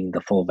of getting the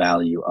full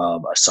value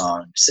of a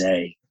song,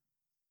 say,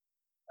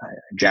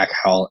 Jack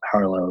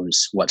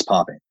Harlow's What's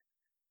Poppin'.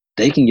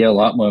 They can get a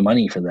lot more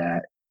money for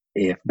that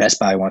if Best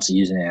Buy wants to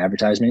use it in an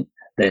advertisement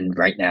than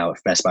right now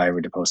if Best Buy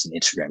were to post an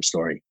Instagram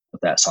story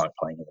with that song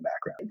playing in the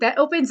background. That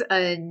opens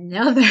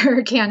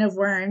another can of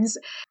worms.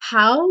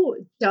 How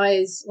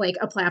does like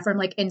a platform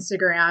like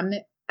Instagram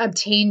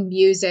obtain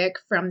music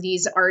from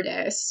these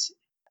artists?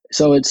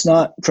 So it's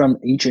not from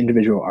each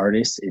individual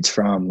artist, it's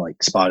from like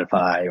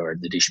Spotify or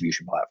the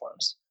distribution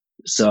platforms.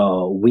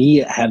 So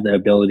we have the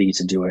ability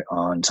to do it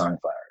on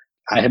Songflower.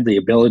 I have the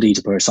ability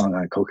to put a song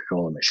on a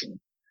Coca-Cola machine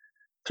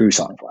through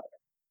Songflower.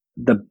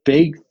 The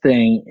big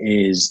thing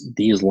is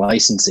these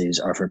licenses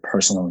are for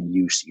personal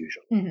use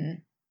usually. Mm-hmm.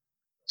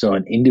 So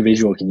an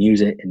individual can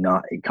use it and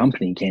not a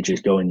company can't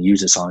just go and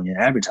use a song in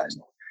an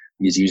advertisement.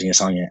 Because using a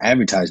song in an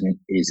advertisement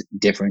is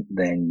different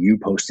than you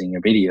posting a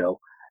video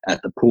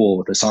at the pool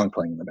with a song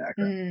playing in the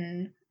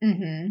background.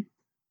 Mm-hmm.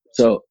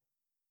 So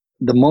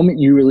the moment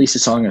you release a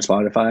song on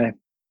Spotify,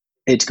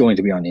 it's going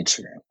to be on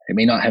Instagram. It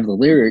may not have the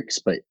lyrics,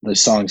 but the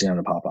song's going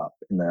to pop up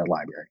in the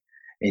library.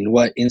 And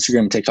what Instagram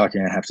and TikTok are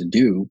going to have to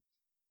do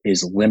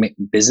is limit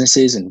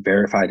businesses and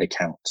verified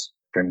accounts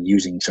from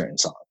using certain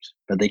songs.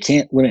 But they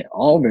can't limit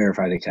all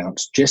verified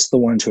accounts, just the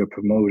ones who are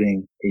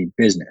promoting a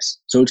business.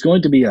 So it's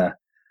going to be a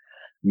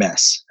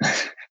mess.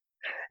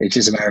 It's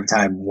just a matter of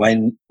time.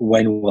 When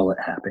will it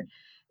happen?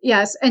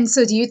 Yes. And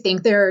so do you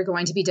think there are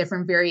going to be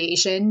different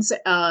variations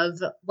of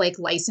like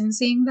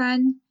licensing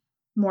then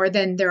more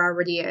than there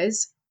already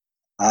is?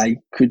 I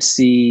could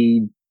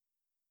see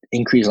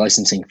increased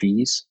licensing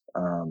fees.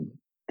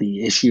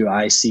 The issue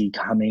I see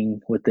coming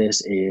with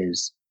this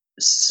is,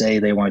 say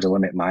they wanted to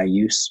limit my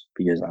use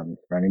because I'm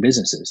running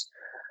businesses.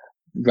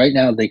 Right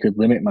now, they could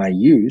limit my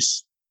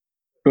use,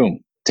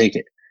 boom, take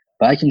it.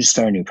 But I can just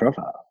start a new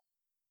profile.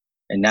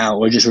 And now,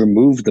 or just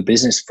remove the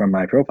business from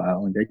my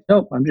profile and be like,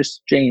 nope, I'm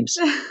just James.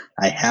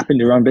 I happen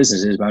to run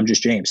businesses, but I'm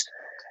just James.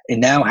 And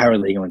now, how are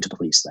they going to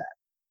police that?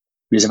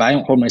 Because if I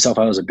don't hold myself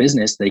out as a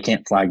business, they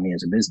can't flag me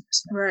as a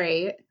business.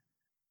 Right.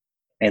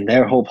 And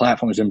their whole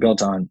platform has been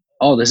built on,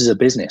 oh, this is a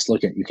business.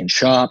 Look at, you can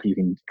shop, you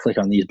can click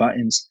on these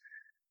buttons.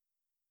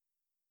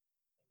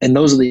 And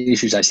those are the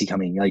issues I see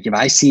coming. Like if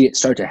I see it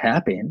start to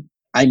happen,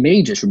 I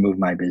may just remove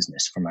my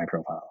business from my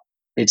profile.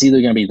 It's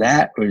either going to be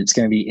that, or it's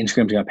going to be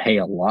Instagram's going to pay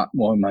a lot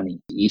more money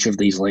to each of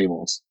these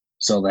labels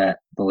so that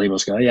the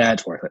labels go, yeah,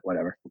 it's worth it,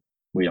 whatever.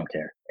 We don't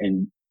care.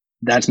 And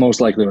that's most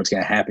likely what's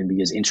going to happen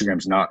because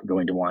Instagram's not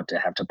going to want to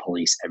have to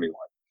police everyone.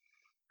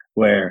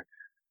 Where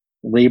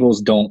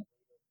labels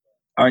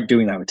aren't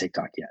doing that with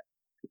TikTok yet.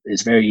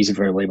 It's very easy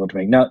for a label to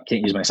make, no,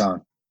 can't use my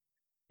song.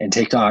 And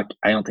TikTok,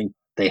 I don't think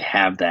they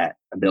have that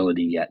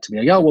ability yet to be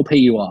like, oh, we'll pay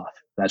you off.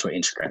 That's what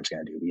Instagram's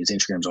going to do because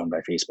Instagram's owned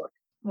by Facebook.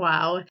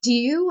 Wow. Do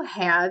you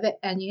have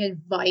any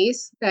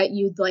advice that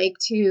you'd like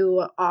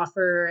to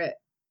offer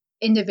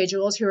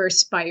individuals who are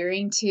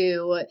aspiring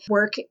to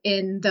work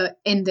in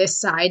this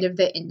side of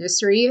the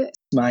industry?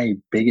 My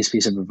biggest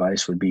piece of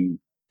advice would be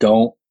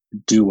don't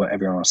do what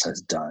everyone else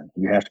has done.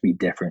 You have to be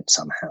different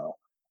somehow.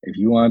 If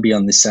you want to be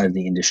on this side of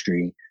the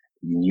industry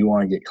and you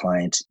want to get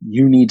clients,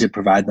 you need to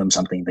provide them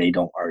something they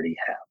don't already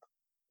have.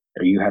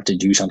 Or you have to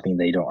do something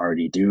they don't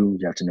already do.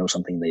 You have to know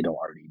something they don't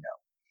already know.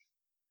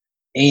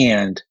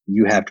 And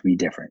you have to be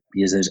different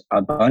because there's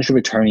a bunch of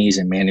attorneys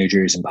and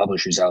managers and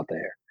publishers out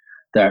there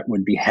that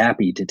would be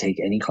happy to take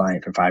any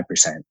client for 5%,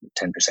 10%,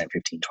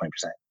 15, 20%.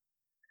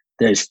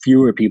 There's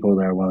fewer people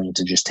that are willing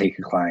to just take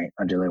a client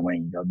under their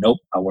wing and go, nope,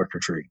 I'll work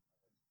for free.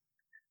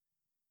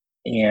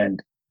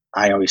 And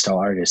I always tell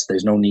artists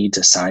there's no need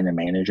to sign a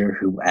manager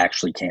who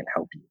actually can't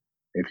help you.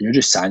 If you're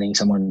just signing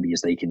someone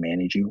because they can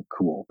manage you,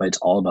 cool. But it's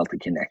all about the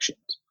connections.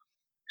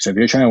 So if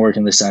you're trying to work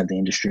in this side of the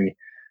industry,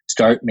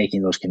 start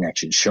making those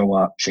connections. Show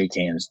up, shake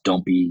hands.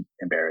 Don't be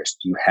embarrassed.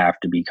 You have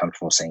to be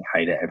comfortable saying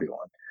hi to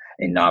everyone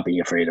and not be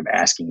afraid of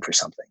asking for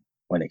something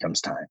when it comes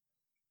time.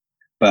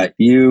 But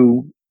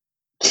you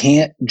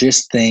can't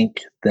just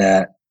think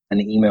that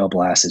an email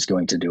blast is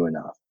going to do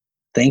enough.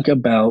 Think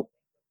about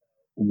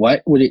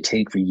what would it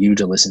take for you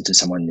to listen to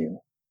someone new?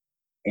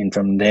 And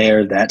from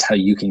there, that's how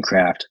you can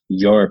craft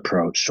your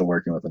approach to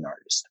working with an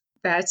artist.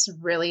 That's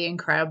really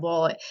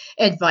incredible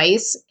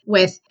advice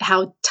with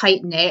how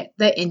tight knit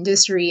the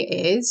industry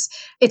is.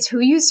 It's who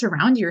you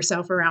surround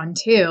yourself around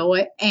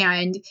too,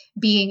 and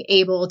being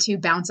able to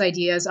bounce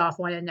ideas off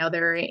one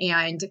another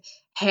and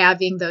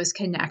having those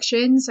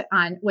connections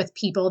on with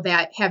people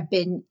that have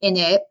been in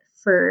it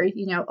for,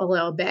 a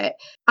little bit.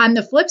 On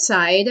the flip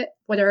side,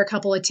 what are a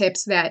couple of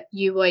tips that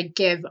you would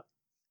give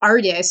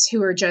artists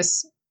who are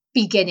just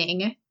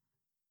beginning?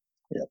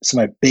 Yeah. So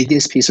my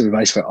biggest piece of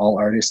advice for all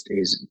artists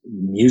is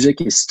music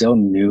is still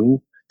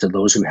new to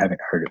those who haven't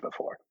heard it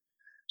before.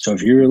 So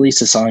if you release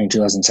a song in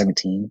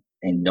 2017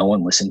 and no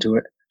one listened to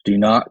it, do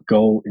not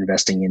go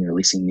investing in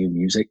releasing new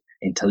music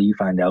until you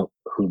find out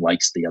who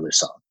likes the other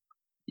song.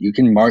 You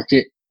can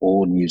market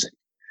old music.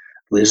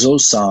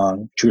 Lizzo's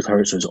song Truth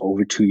Hurts was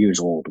over 2 years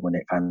old when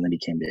it finally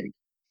became big.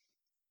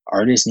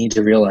 Artists need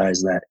to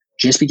realize that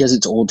just because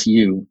it's old to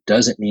you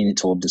doesn't mean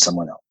it's old to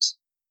someone else.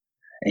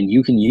 And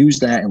you can use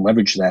that and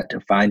leverage that to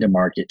find a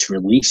market to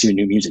release your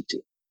new music to.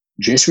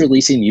 Just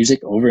releasing music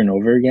over and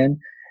over again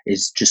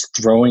is just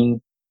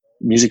throwing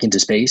music into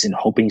space and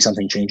hoping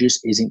something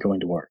changes isn't going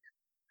to work.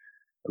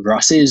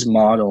 Russ's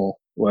model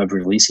of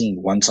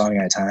releasing one song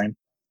at a time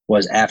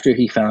was after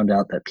he found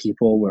out that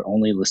people were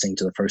only listening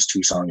to the first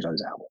two songs on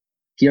his album.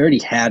 He already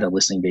had a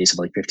listening base of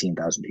like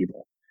 15,000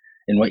 people.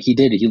 And what he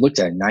did, he looked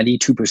at it,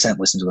 92%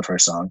 listened to the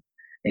first song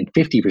and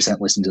 50%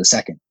 listened to the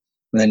second.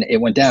 And then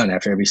it went down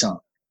after every song.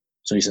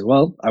 So he said,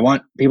 well, I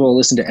want people to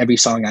listen to every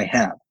song I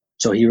have.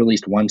 So he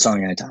released one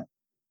song at a time.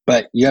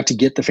 But you have to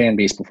get the fan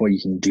base before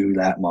you can do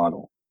that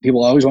model.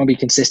 People always want to be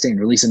consistent and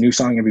release a new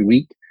song every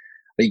week,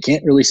 but you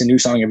can't release a new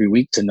song every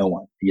week to no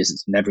one because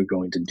it's never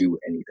going to do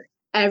anything.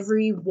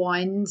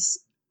 Everyone's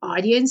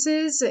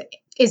audiences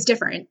is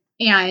different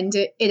and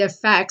it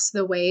affects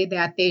the way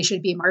that they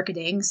should be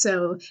marketing.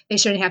 So they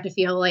shouldn't have to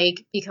feel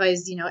like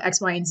because,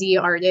 X, Y, and Z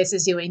artist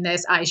is doing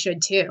this, I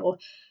should too.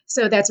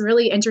 So that's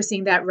really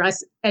interesting that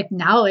Russ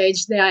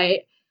acknowledged that,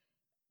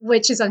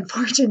 which is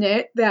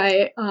unfortunate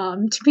that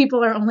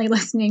people are only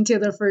listening to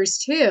the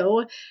first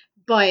two,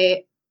 but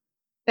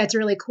that's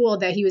really cool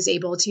that he was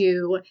able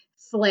to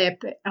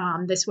flip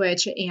the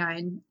switch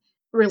and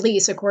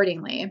release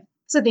accordingly.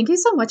 So thank you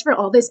so much for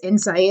all this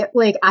insight.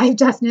 Like I've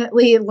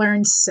definitely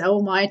learned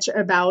so much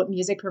about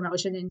music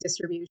promotion and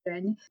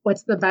distribution.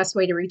 What's the best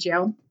way to reach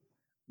you?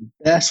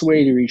 Best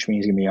way to reach me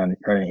is going to be on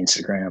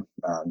Instagram,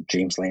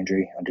 James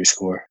Landry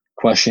 _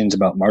 questions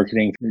about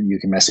marketing. You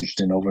can message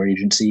the Nova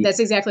agency. That's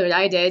exactly what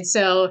I did.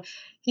 So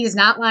he's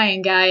not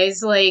lying,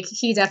 guys. Like,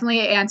 he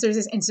definitely answers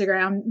his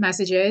Instagram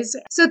messages.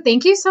 So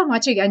thank you so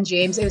much again,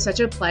 James. It was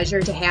such a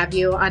pleasure to have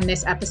you on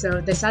this episode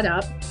of The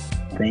Setup.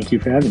 Thank you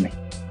for having me.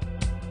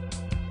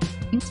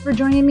 Thanks for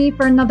joining me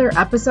for another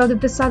episode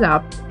of The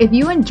Setup. If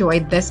you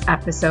enjoyed this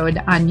episode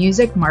on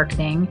music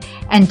marketing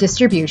and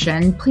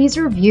distribution, please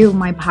review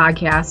my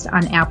podcast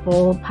on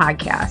Apple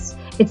Podcasts.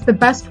 It's the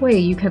best way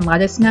you can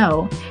let us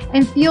know.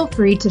 And feel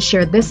free to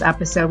share this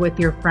episode with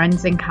your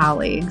friends and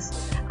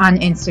colleagues on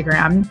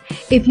Instagram.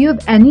 If you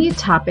have any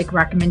topic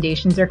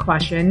recommendations or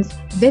questions,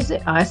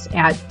 visit us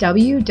at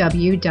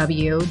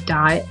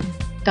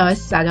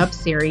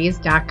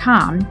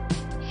www.thesetupseries.com.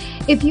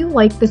 If you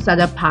like the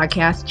Setup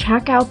podcast,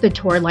 check out the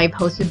Tour Life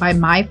hosted by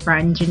my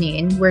friend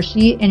Janine, where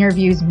she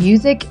interviews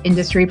music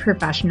industry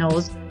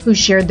professionals who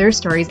shared their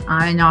stories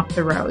on and off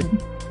the road.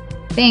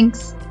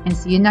 Thanks, and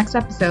see you next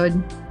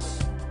episode.